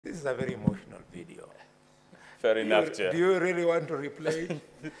This is a very emotional video. Fair enough, Chair. Do you really want to replay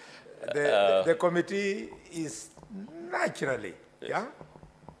it? The committee is naturally, yeah,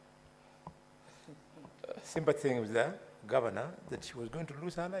 sympathizing with the governor that she was going to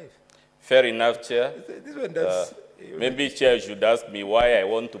lose her life. Fair enough, Chair. This one does. Maybe Chair should ask me why I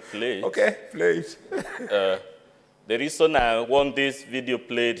want to play it. Okay, play it. The reason I want this video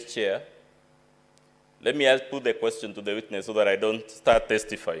played, Chair, let me put the question to the witness so that I don't start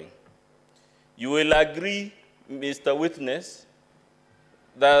testifying. You will agree, Mr. Witness,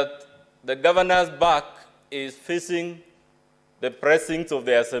 that the governor's back is facing the precincts of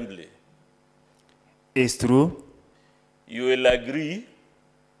the assembly. It's true. You will agree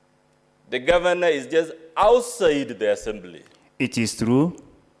the governor is just outside the assembly. It is true.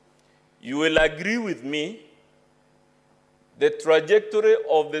 You will agree with me the trajectory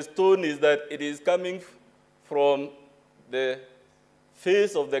of the stone is that it is coming from the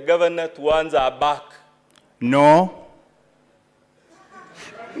face of the governor towards our back. No.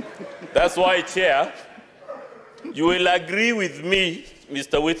 That's why, Chair, you will agree with me,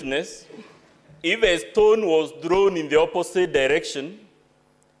 Mr. Witness, if a stone was thrown in the opposite direction,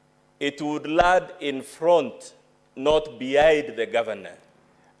 it would land in front, not behind the governor.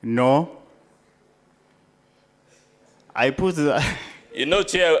 No. I put the... You know,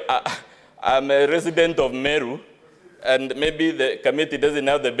 Chair, I'm a resident of Meru, and maybe the committee doesn't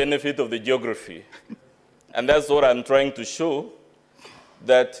have the benefit of the geography. And that's what I'm trying to show,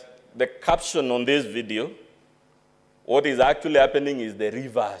 that the caption on this video, what is actually happening is the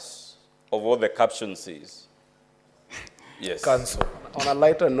reverse of what the caption says. Yes. Council. On a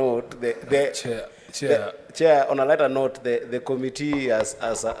lighter note, Chair, on a lighter note, the committee has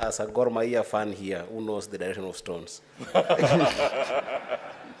a Gor Mahia fan here who knows the direction of stones.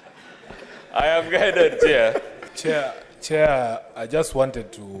 I am guided, Chair. Chair, I just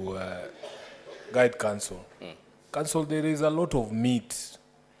wanted to guide Council. Council, there is a lot of meat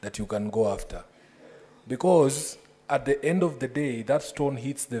that you can go after. Because at the end of the day, that stone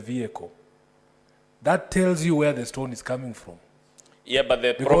hits the vehicle. That tells you where the stone is coming from. Yeah, but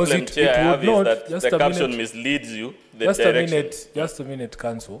the problem, Chair, I have is that the caption misleads you, the direction. Just a minute,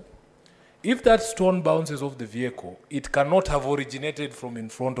 Council. If that stone bounces off the vehicle, it cannot have originated from in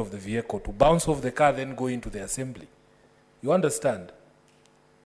front of the vehicle to bounce off the car, then go into the assembly. You understand?